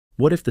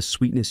What if the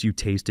sweetness you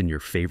taste in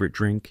your favorite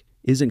drink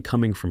isn't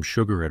coming from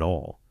sugar at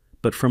all,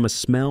 but from a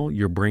smell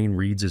your brain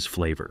reads as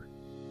flavor?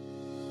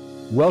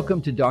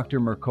 Welcome to Dr.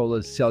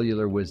 Mercola's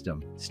Cellular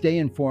Wisdom. Stay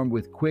informed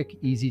with quick,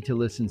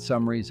 easy-to-listen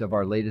summaries of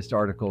our latest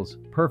articles,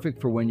 perfect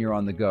for when you're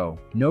on the go.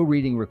 No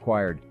reading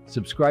required.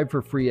 Subscribe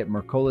for free at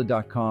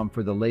mercola.com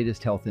for the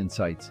latest health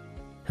insights.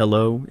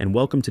 Hello, and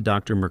welcome to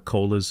Dr.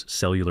 Mercola's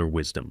Cellular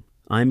Wisdom.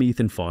 I'm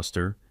Ethan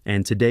Foster,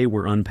 and today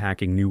we're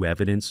unpacking new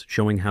evidence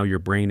showing how your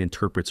brain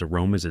interprets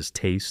aromas as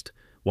taste,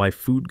 why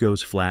food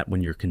goes flat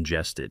when you're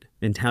congested,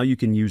 and how you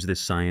can use this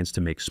science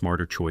to make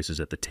smarter choices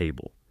at the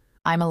table.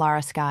 I'm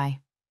Alara Sky.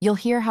 You'll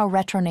hear how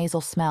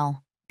retronasal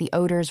smell, the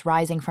odors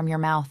rising from your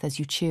mouth as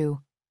you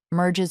chew,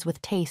 merges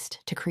with taste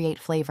to create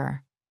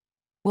flavor.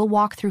 We'll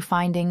walk through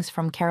findings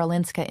from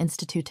Karolinska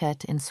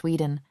Institutet in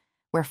Sweden,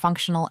 where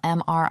functional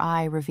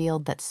fMRI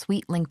revealed that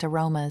sweet-linked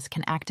aromas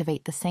can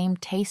activate the same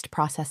taste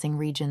processing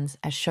regions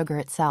as sugar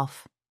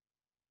itself.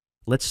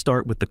 Let's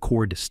start with the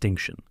core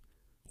distinction.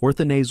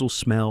 Orthonasal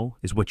smell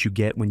is what you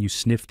get when you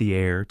sniff the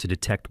air to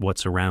detect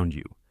what's around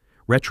you.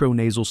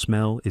 Retronasal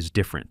smell is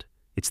different.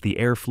 It's the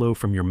airflow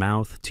from your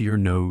mouth to your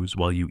nose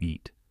while you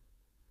eat.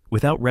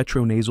 Without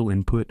retronasal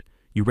input,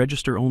 you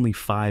register only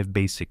 5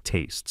 basic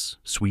tastes: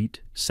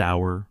 sweet,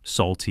 sour,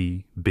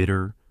 salty,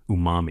 bitter,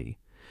 umami,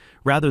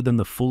 rather than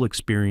the full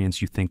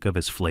experience you think of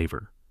as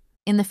flavor.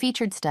 In the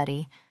featured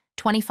study,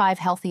 25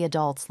 healthy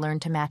adults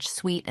learned to match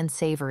sweet and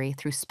savory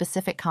through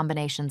specific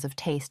combinations of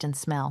taste and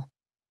smell.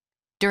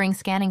 During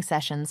scanning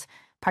sessions,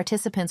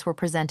 participants were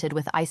presented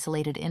with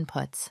isolated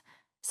inputs,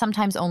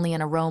 sometimes only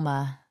an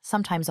aroma,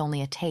 sometimes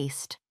only a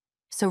taste,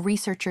 so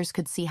researchers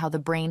could see how the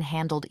brain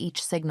handled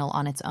each signal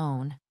on its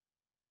own.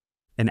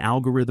 An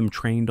algorithm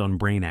trained on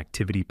brain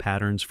activity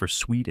patterns for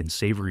sweet and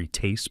savory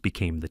tastes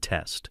became the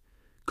test.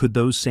 Could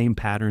those same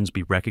patterns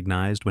be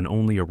recognized when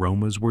only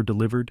aromas were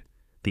delivered?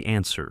 The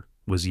answer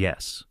was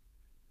yes.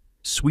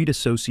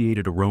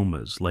 Sweet-associated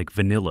aromas like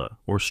vanilla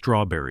or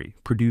strawberry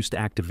produced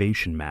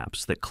activation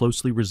maps that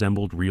closely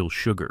resembled real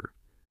sugar.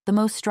 The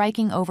most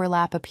striking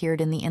overlap appeared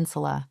in the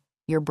insula,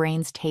 your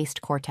brain's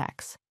taste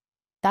cortex.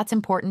 That's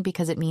important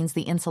because it means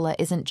the insula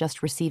isn't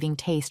just receiving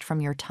taste from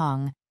your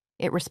tongue,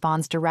 it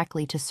responds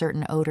directly to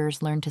certain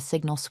odors learned to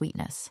signal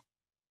sweetness.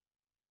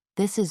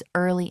 This is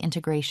early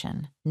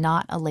integration,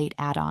 not a late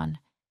add-on,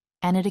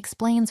 and it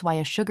explains why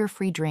a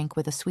sugar-free drink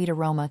with a sweet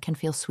aroma can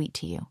feel sweet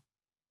to you.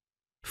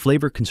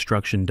 Flavor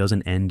construction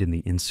doesn't end in the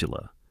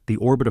insula. The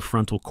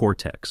orbitofrontal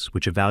cortex,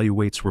 which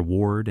evaluates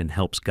reward and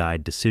helps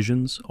guide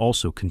decisions,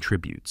 also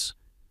contributes.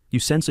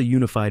 You sense a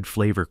unified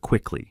flavor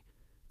quickly,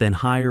 then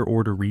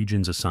higher-order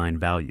regions assign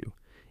value.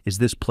 Is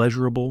this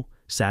pleasurable,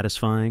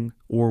 satisfying,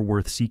 or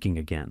worth seeking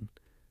again?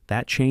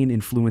 That chain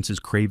influences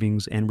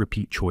cravings and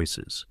repeat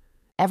choices.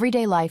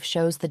 Everyday life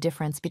shows the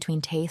difference between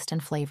taste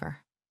and flavor.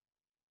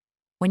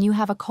 When you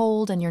have a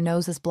cold and your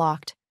nose is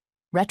blocked,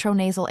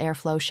 retronasal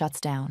airflow shuts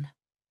down.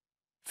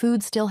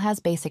 Food still has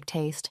basic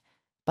taste,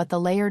 but the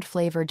layered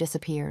flavor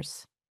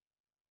disappears.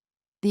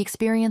 The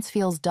experience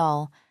feels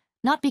dull,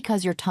 not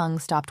because your tongue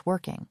stopped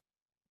working,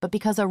 but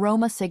because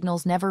aroma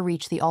signals never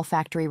reach the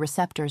olfactory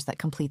receptors that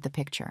complete the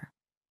picture.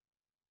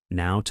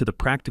 Now to the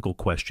practical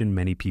question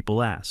many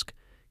people ask.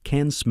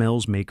 Can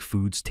smells make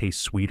foods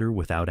taste sweeter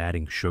without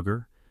adding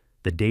sugar?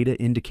 The data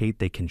indicate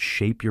they can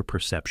shape your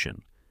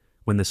perception.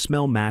 When the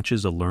smell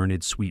matches a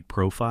learned sweet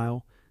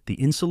profile, the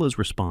insula's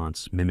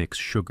response mimics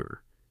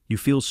sugar. You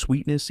feel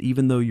sweetness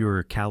even though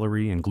your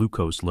calorie and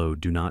glucose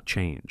load do not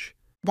change.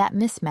 That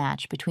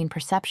mismatch between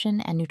perception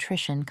and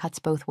nutrition cuts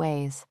both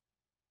ways.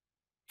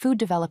 Food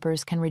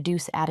developers can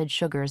reduce added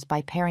sugars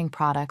by pairing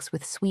products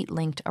with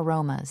sweet-linked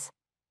aromas.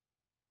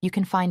 You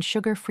can find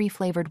sugar-free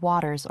flavored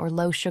waters or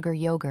low-sugar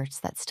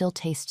yogurts that still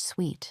taste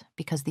sweet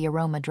because the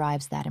aroma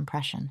drives that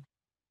impression.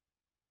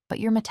 But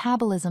your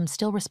metabolism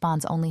still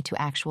responds only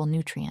to actual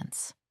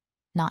nutrients,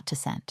 not to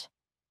scent.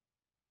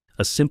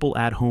 A simple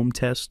at-home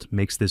test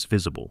makes this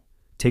visible.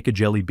 Take a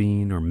jelly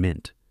bean or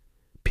mint.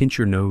 Pinch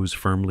your nose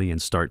firmly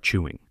and start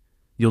chewing.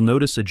 You'll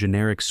notice a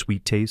generic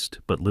sweet taste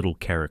but little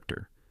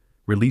character.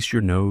 Release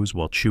your nose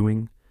while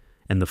chewing,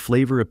 and the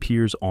flavor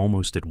appears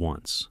almost at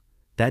once.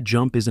 That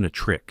jump isn't a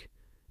trick.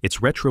 It's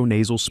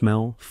retronasal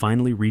smell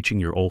finally reaching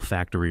your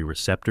olfactory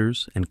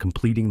receptors and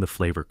completing the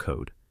flavor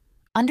code.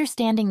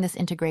 Understanding this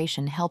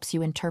integration helps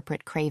you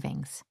interpret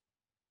cravings.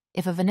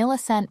 If a vanilla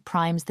scent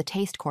primes the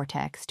taste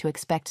cortex to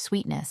expect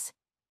sweetness,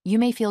 you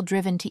may feel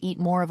driven to eat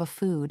more of a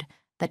food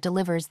that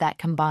delivers that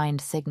combined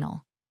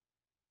signal.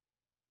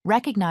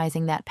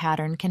 Recognizing that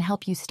pattern can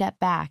help you step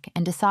back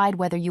and decide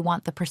whether you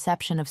want the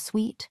perception of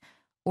sweet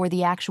or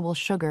the actual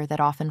sugar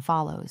that often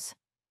follows.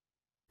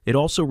 It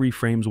also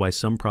reframes why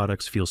some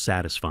products feel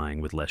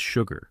satisfying with less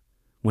sugar.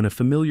 When a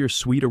familiar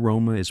sweet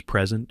aroma is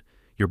present,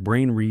 your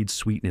brain reads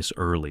sweetness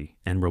early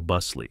and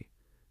robustly.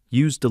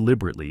 Used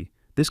deliberately,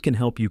 this can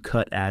help you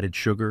cut added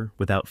sugar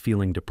without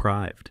feeling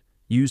deprived.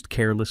 Used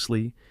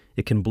carelessly,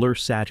 it can blur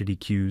satiety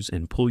cues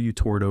and pull you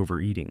toward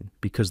overeating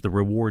because the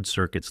reward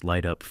circuits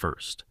light up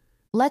first.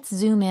 Let's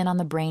zoom in on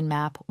the brain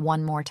map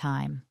one more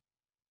time.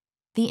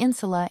 The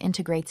insula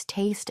integrates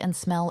taste and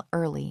smell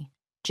early,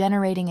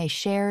 generating a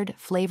shared,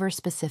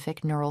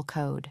 flavor-specific neural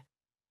code.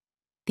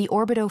 The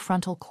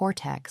orbitofrontal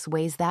cortex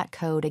weighs that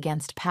code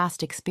against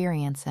past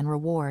experience and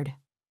reward.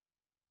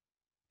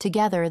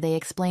 Together, they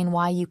explain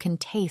why you can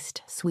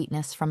taste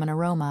sweetness from an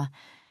aroma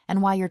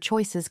and why your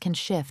choices can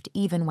shift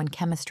even when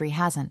chemistry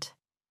hasn't.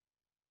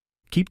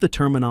 Keep the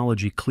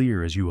terminology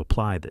clear as you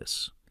apply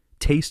this.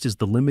 Taste is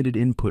the limited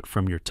input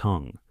from your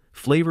tongue.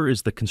 Flavor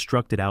is the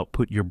constructed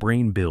output your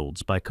brain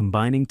builds by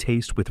combining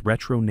taste with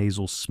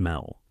retronasal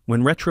smell.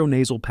 When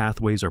retronasal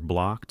pathways are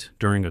blocked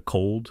during a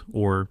cold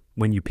or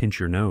when you pinch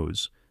your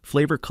nose,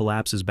 flavor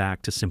collapses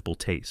back to simple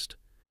taste.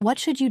 What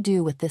should you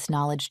do with this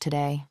knowledge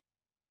today?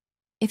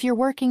 If you're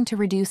working to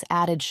reduce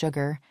added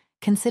sugar,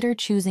 consider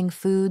choosing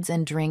foods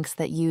and drinks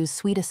that use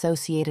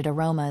sweet-associated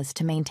aromas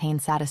to maintain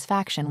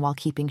satisfaction while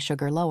keeping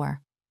sugar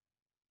lower.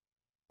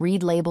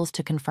 Read labels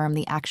to confirm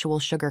the actual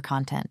sugar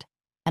content,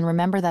 and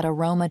remember that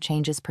aroma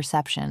changes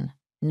perception,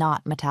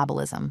 not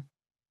metabolism.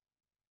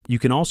 You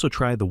can also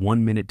try the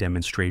 1-minute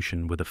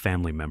demonstration with a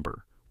family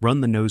member.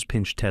 Run the nose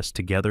pinch test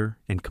together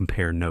and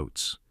compare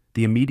notes.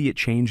 The immediate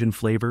change in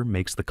flavor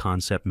makes the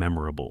concept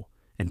memorable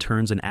and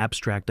turns an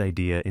abstract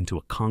idea into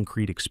a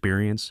concrete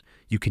experience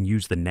you can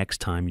use the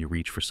next time you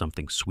reach for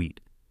something sweet.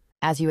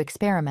 As you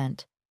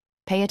experiment,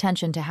 pay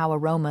attention to how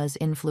aromas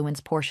influence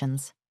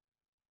portions.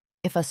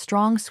 If a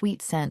strong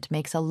sweet scent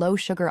makes a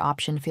low-sugar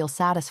option feel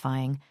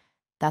satisfying,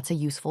 that's a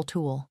useful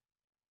tool.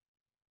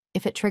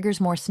 If it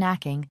triggers more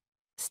snacking,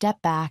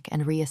 step back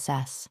and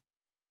reassess.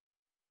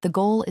 The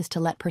goal is to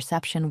let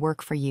perception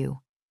work for you,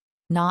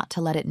 not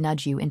to let it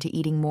nudge you into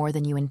eating more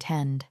than you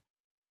intend.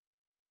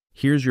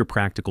 Here's your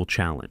practical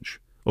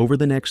challenge. Over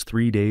the next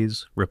 3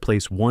 days,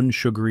 replace one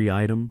sugary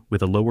item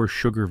with a lower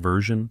sugar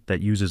version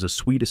that uses a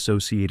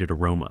sweet-associated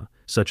aroma,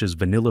 such as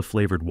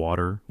vanilla-flavored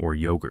water or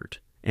yogurt,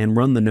 and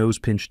run the nose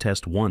pinch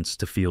test once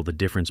to feel the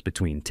difference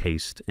between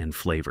taste and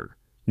flavor.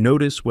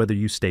 Notice whether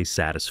you stay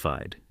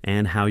satisfied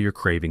and how your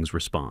cravings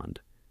respond.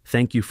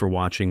 Thank you for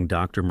watching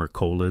Dr.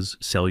 Mercola's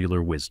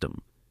Cellular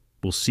Wisdom.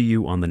 We'll see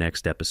you on the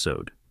next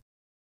episode.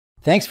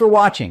 Thanks for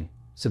watching.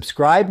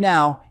 Subscribe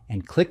now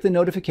and click the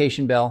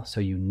notification bell so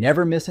you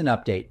never miss an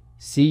update.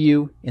 See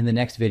you in the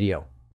next video.